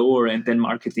that slower, and then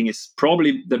marketing is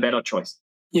probably the better choice.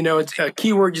 It's a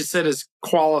key word you said is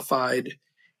qualified,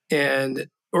 and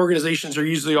organizations are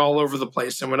usually all over the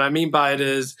place. And what I mean by it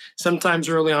is sometimes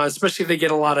early on, especially if they get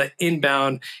a lot of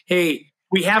inbound, hey,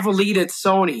 we have a lead at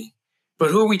Sony, but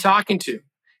who are we talking to?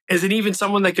 Is it even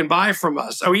someone that can buy from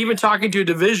us? Are we even talking to a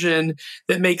division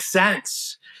that makes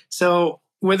sense? So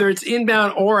whether it's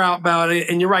inbound or outbound,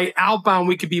 and you're right, outbound,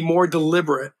 we could be more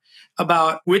deliberate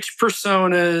about which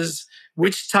personas,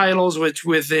 which titles,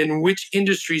 within which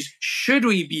industries should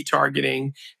we be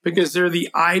targeting because they're the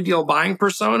ideal buying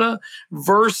persona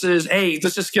versus, hey,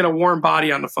 let's just get a warm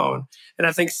body on the phone. And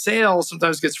I think sales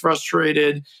sometimes gets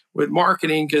frustrated with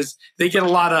marketing because they get a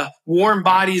lot of warm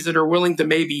bodies that are willing to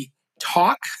maybe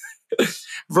talk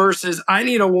versus I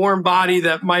need a warm body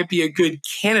that might be a good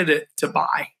candidate to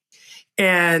buy.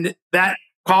 And that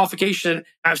qualification,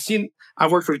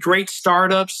 I've worked with great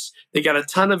startups. They got a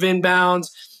ton of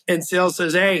inbounds. And sales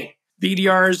says, hey,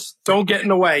 BDRs, don't get in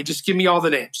the way. Just give me all the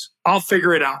names. I'll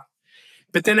figure it out.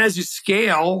 But then as you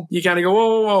scale, you got to go,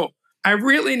 whoa. I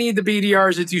really need the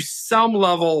BDRs to do some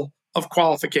level of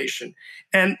qualification.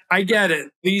 And I get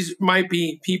it. These might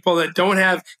be people that don't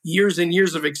have years and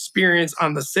years of experience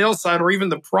on the sales side or even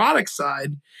the product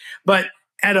side. But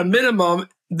at a minimum,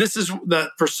 this is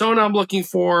the persona I'm looking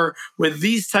for with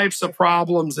these types of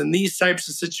problems and these types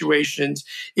of situations.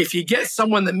 If you get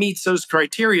someone that meets those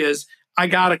criteria, I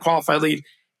got a qualified lead.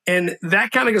 And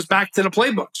that kind of goes back to the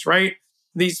playbooks, right?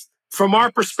 These, from our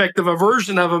perspective, a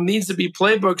version of them needs to be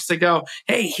playbooks to go,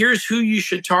 hey, here's who you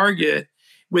should target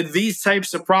with these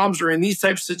types of problems or in these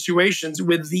types of situations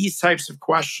with these types of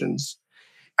questions.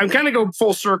 I'm kind of going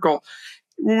full circle.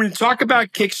 When we talk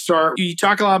about Kickstart, you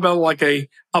talk a lot about like a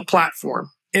platform.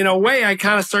 In a way, I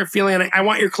kind of start feeling, I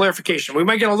want your clarification. We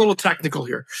might get a little technical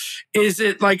here. Is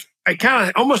it like, I kind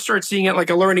of almost start seeing it like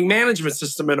a learning management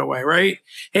system in a way, right?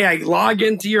 Hey, I log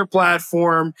into your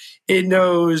platform. It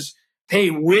knows, hey,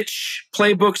 which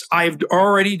playbooks I've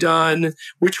already done,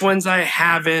 which ones I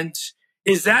haven't.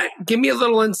 Give me a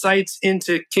little insights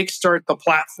into Kickstart, the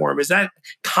platform. Is that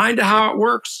kind of how it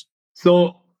works?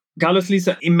 So, Carlos,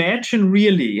 Lisa, imagine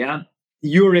really,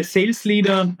 you're a sales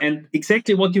leader, and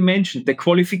exactly what you mentioned, the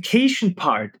qualification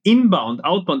part, inbound,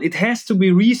 outbound, it has to be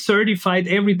recertified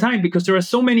every time because there are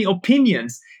so many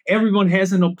opinions. Everyone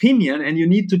has an opinion and you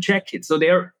need to check it. So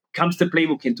there comes the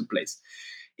playbook into place.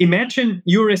 Imagine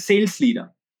you're a sales leader.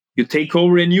 You take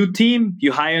over a new team,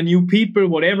 you hire new people,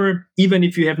 whatever, even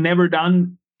if you have never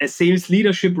done a sales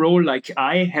leadership role, like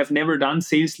I have never done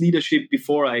sales leadership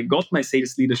before I got my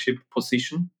sales leadership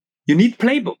position. You need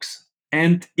playbooks.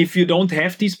 And if you don't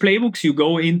have these playbooks, you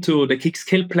go into the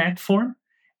Kickscale platform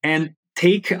and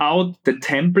take out the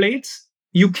templates.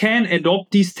 You can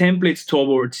adopt these templates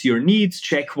towards your needs,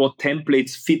 check what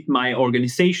templates fit my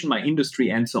organization, my industry,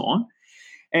 and so on.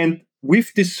 And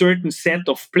with this certain set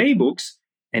of playbooks,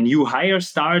 and you hire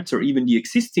starts or even the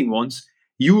existing ones,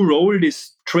 you roll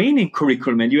this training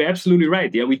curriculum. And you're absolutely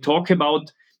right. We talk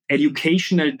about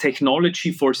educational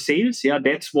technology for sales.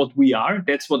 That's what we are.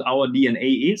 That's what our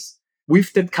DNA is.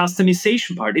 With that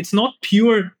customization part, it's not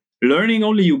pure learning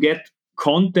only. You get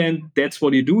content. That's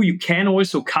what you do. You can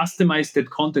also customize that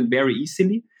content very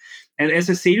easily. And as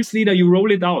a sales leader, you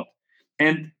roll it out.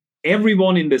 And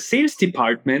everyone in the sales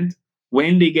department,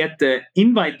 when they get the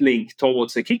invite link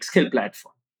towards a Kickscale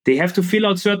platform, they have to fill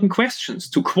out certain questions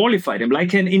to qualify them,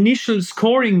 like an initial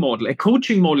scoring model, a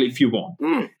coaching model if you want.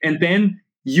 And then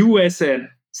you as a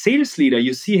sales leader,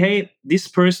 you see, hey, this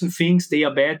person thinks they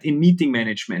are bad in meeting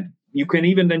management. You can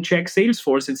even then check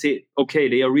Salesforce and say, okay,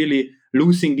 they are really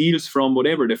losing deals from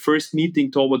whatever, the first meeting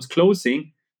towards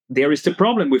closing. There is the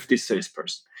problem with this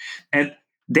salesperson. And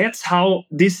that's how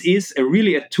this is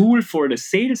really a tool for the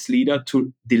sales leader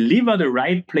to deliver the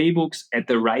right playbooks at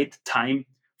the right time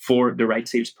for the right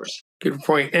salesperson. Good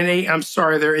point. And I'm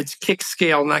sorry there, it's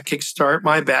Kickscale, not Kickstart.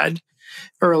 My bad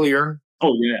earlier.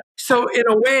 Oh, yeah. So in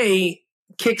a way,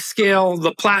 Kickscale,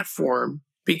 the platform,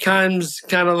 becomes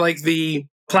kind of like the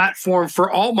platform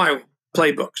for all my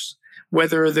playbooks.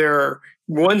 whether they're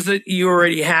ones that you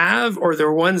already have, or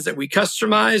they're ones that we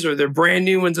customize, or they're brand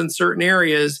new ones in certain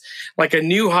areas, like a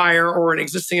new hire or an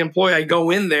existing employee, I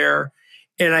go in there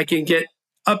and I can get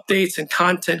updates and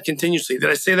content continuously. Did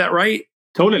I say that right?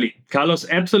 Totally, Carlos,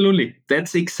 absolutely.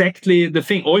 That's exactly the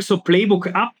thing. Also,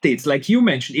 playbook updates, like you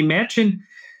mentioned. Imagine,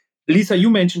 Lisa, you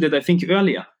mentioned it, I think,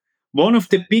 earlier. One of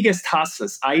the biggest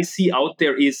hassles I see out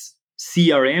there is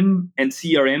CRM and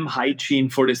CRM hygiene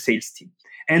for the sales team.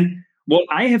 And what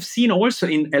I have seen also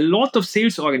in a lot of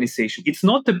sales organizations, it's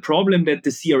not the problem that the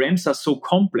CRMs are so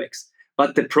complex,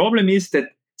 but the problem is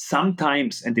that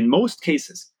sometimes, and in most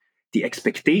cases, the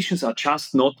expectations are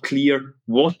just not clear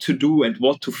what to do and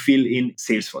what to fill in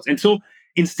Salesforce. And so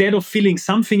instead of filling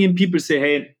something in, people say,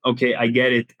 hey, okay, I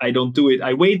get it. I don't do it.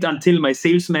 I wait until my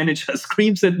sales manager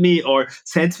screams at me or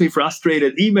sends me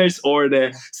frustrated emails, or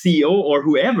the CEO or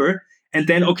whoever. And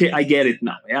then, okay, I get it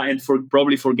now. Yeah. And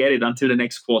probably forget it until the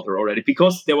next quarter already,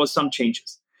 because there was some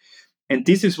changes. And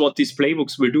this is what these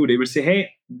playbooks will do. They will say,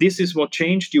 hey, this is what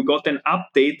changed. You got an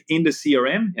update in the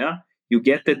CRM. Yeah. You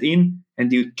get that in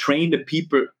and you train the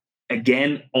people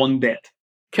again on that.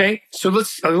 Okay, so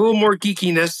let's a little more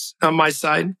geekiness on my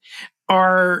side.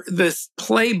 Are this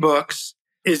playbooks,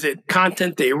 is it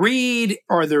content they read?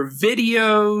 Are there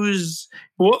videos?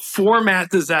 What format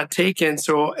does that take in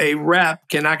so a rep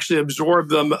can actually absorb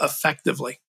them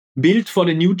effectively? Built for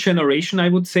the new generation, I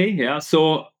would say. Yeah.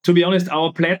 So to be honest,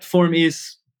 our platform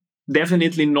is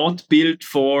definitely not built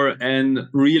for an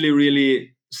really,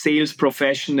 really sales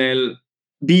professional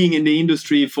being in the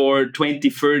industry for 20,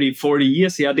 30, 40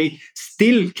 years. Yeah, they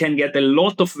still can get a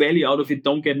lot of value out of it,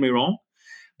 don't get me wrong.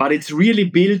 But it's really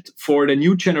built for the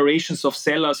new generations of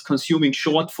sellers consuming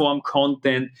short form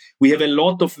content. We have a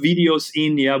lot of videos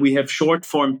in, yeah, we have short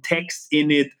form text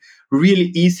in it,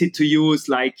 really easy to use,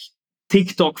 like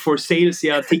TikTok for sales.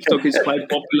 Yeah, TikTok is quite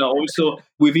popular also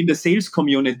within the sales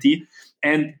community.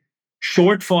 And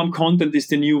short form content is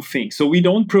the new thing. So we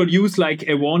don't produce like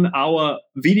a 1 hour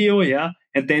video, yeah,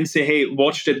 and then say, hey,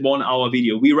 watch that 1 hour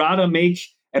video. We rather make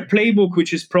a playbook,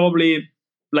 which is probably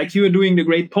like you are doing the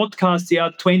great podcast, yeah,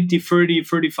 20, 30,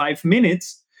 35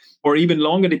 minutes, or even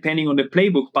longer, depending on the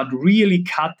playbook, but really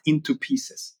cut into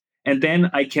pieces. And then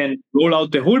I can roll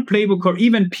out the whole playbook or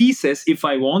even pieces if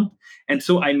I want. And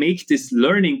so I make this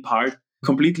learning part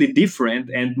completely different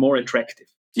and more attractive.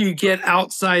 Do you get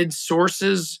outside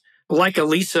sources like a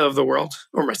Lisa of the world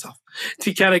or myself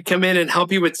to kind of come in and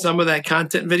help you with some of that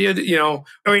content video,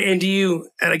 and do you,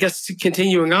 and I guess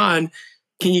continuing on,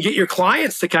 can you get your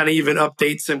clients to kind of even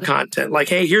update some content? Like,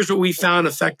 hey, here's what we found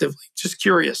effectively. Just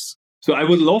curious. So I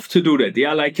would love to do that.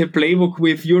 Yeah, like a playbook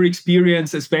with your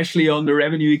experience, especially on the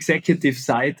revenue executive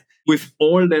side, with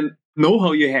all the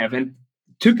know-how you have. And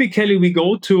typically we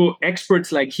go to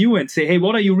experts like you and say, hey,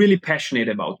 what are you really passionate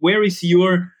about? Where is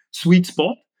your sweet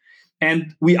spot?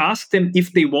 And we ask them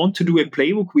if they want to do a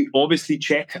playbook. We obviously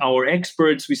check our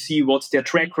experts. We see what's their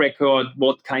track record,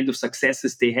 what kind of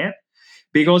successes they have.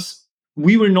 Because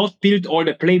we will not build all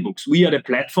the playbooks. We are the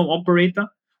platform operator.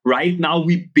 Right now,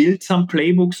 we build some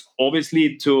playbooks,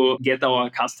 obviously, to get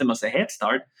our customers a head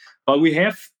start. But we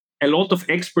have a lot of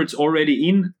experts already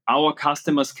in. Our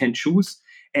customers can choose.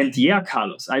 And yeah,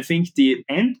 Carlos, I think the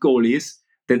end goal is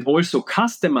that also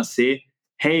customers say,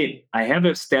 hey, I have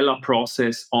a stellar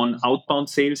process on outbound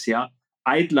sales. Yeah,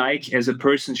 I'd like, as a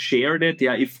person, share that.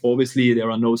 Yeah, if obviously there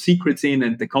are no secrets in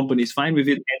and the company is fine with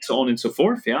it, and so on and so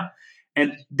forth. Yeah,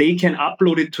 and they can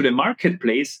upload it to the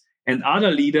marketplace, and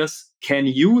other leaders can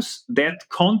use that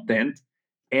content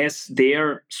as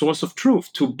their source of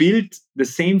truth to build the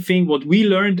same thing. What we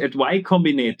learned at Y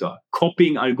Combinator,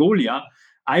 copying Algolia,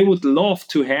 I would love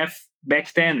to have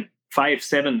back then,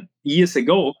 5-7 years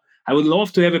ago. I would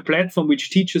love to have a platform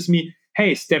which teaches me,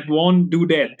 hey, step 1, do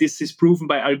that. This is proven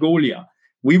by Algolia.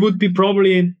 We would be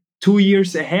probably 2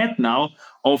 years ahead now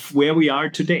of where we are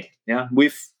today, yeah,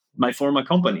 with my former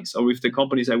companies or with the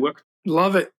companies I work with.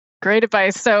 Love it. Great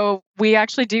advice. So we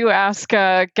actually do ask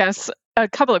guests a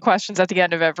couple of questions at the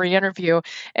end of every interview.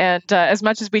 And as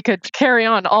much as we could carry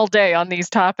on all day on these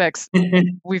topics,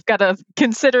 we've got to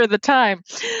consider the time.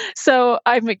 So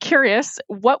I'm curious,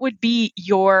 what would be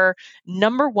your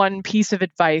number one piece of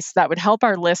advice that would help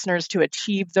our listeners to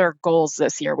achieve their goals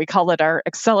this year? We call it our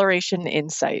acceleration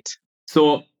insight.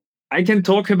 So I can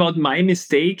talk about my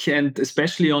mistake, and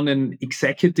especially on an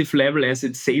executive level, as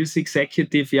it's sales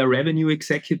executive, revenue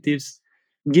executives,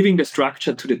 giving the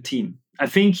structure to the team. I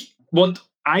think what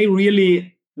I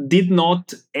really did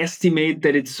not estimate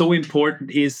that it's so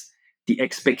important is the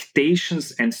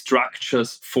expectations and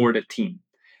structures for the team.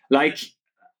 Like,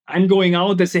 I'm going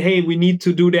out and say, hey, we need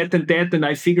to do that, and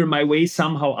I figure my way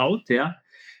somehow out. Yeah.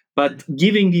 but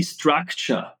giving the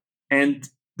structure and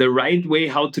the right way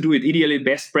how to do it, ideally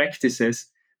best practices,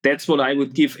 that's what I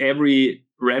would give every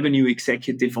revenue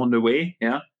executive on the way.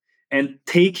 Yeah. And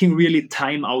taking really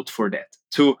time out for that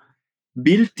to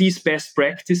build these best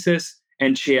practices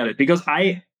and share it. Because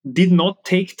I did not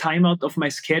take time out of my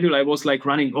schedule. I was like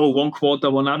running, one quarter,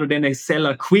 one other. Then a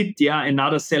seller quit. Yeah.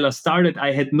 Another seller started.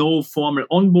 I had no formal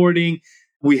onboarding.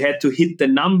 We had to hit the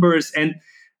numbers and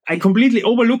I completely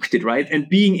overlooked it, right? And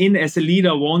being in as a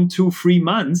leader 1, 2, 3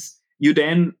 months, you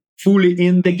then fully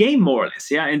in the game more or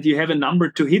less. Yeah. And you have a number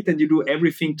to hit and you do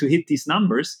everything to hit these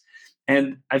numbers.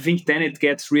 And I think then it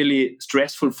gets really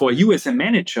stressful for you as a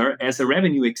manager, as a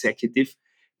revenue executive,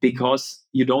 because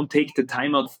you don't take the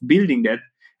time out of building that.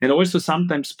 And also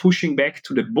sometimes pushing back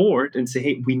to the board and say,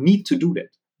 hey, we need to do that.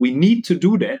 We need to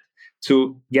do that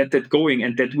to get that going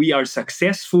and that we are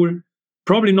successful,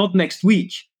 probably not next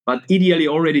week, but ideally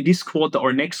already this quarter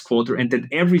or next quarter, and that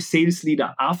every sales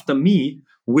leader after me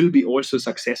will be also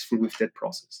successful with that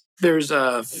process. There's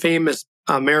a famous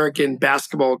American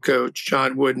basketball coach,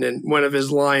 John Wooden, and one of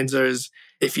his lines is,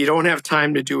 if you don't have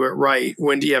time to do it right,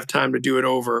 when do you have time to do it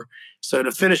over? So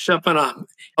to finish up on a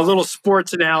little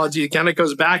sports analogy, it kind of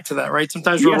goes back to that, right?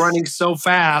 Sometimes we're running so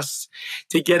fast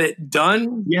to get it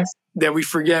done that we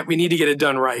forget we need to get it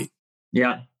done right.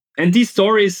 Yeah. And these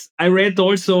stories, I read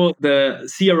also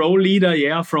the CRO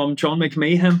leader, from John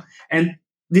McMahon, and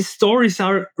these stories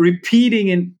are repeating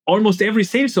in almost every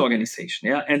sales organization.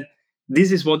 Yeah. And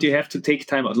this is what you have to take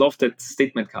time out. Love that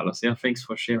statement, Carlos. Yeah. Thanks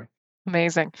for sharing.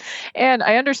 Amazing. And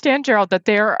I understand, Gerald, that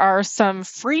there are some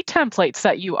free templates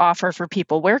that you offer for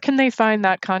people. Where can they find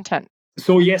that content?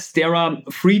 So yes, there are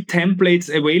free templates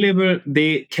available.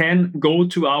 They can go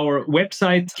to our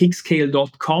website,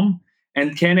 kickscale.com,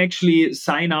 and can actually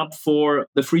sign up for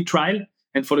the free trial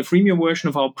and for the freemium version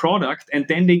of our product. And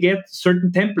then they get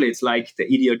certain templates like the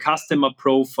ideal customer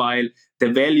profile,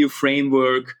 the value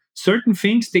framework, certain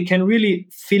things they can really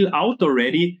fill out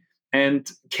already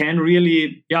and can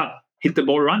really, hit the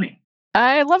ball running.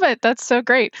 I love it. That's so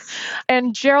great.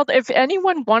 And Gerald, if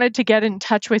anyone wanted to get in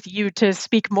touch with you to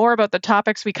speak more about the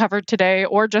topics we covered today,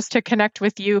 or just to connect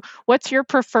with you, what's your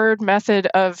preferred method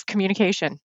of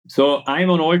communication? So I'm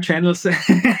on all channels,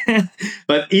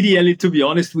 but ideally, to be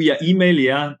honest, via email.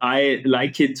 Yeah, I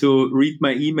like it to read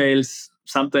my emails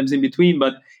sometimes in between,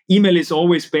 but email is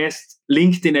always best.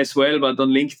 LinkedIn as well, but on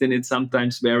LinkedIn, it's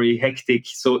sometimes very hectic.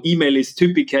 So email is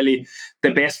typically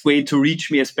the best way to reach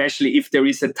me, especially if there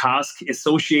is a task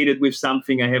associated with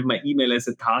something. I have my email as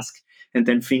a task, and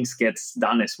then things get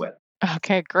done as well.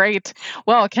 Okay, great.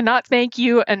 Well, cannot thank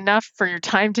you enough for your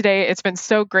time today. It's been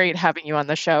so great having you on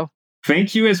the show.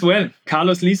 Thank you as well.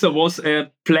 Carlos, Lisa, was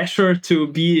a pleasure to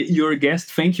be your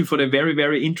guest. Thank you for the very,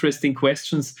 very interesting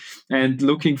questions, and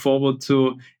looking forward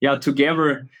to,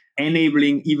 together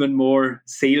enabling even more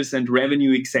sales and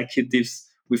revenue executives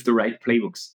with the right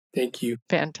playbooks. Thank you.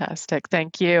 Fantastic.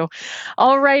 Thank you.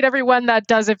 All right, everyone, that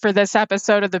does it for this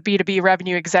episode of the B2B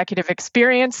Revenue Executive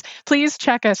Experience. Please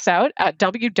check us out at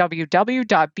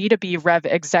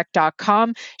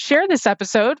www.b2brevexec.com. Share this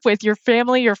episode with your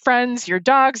family, your friends, your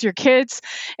dogs, your kids.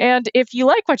 And if you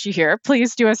like what you hear,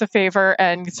 please do us a favor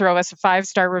and throw us a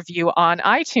 5-star review on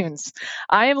iTunes.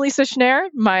 I am Lisa Schneier.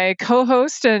 My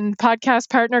co-host and podcast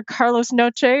partner, Carlos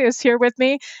Noche, is here with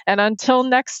me. And until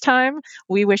next time,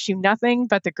 we wish you nothing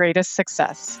but the greatest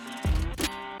success.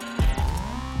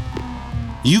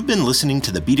 You've been listening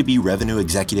to the B2B Revenue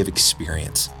Executive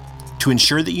Experience. To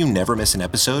ensure that you never miss an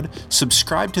episode,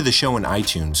 subscribe to the show in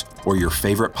iTunes or your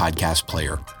favorite podcast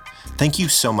player. Thank you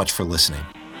so much for listening.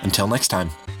 Until next time.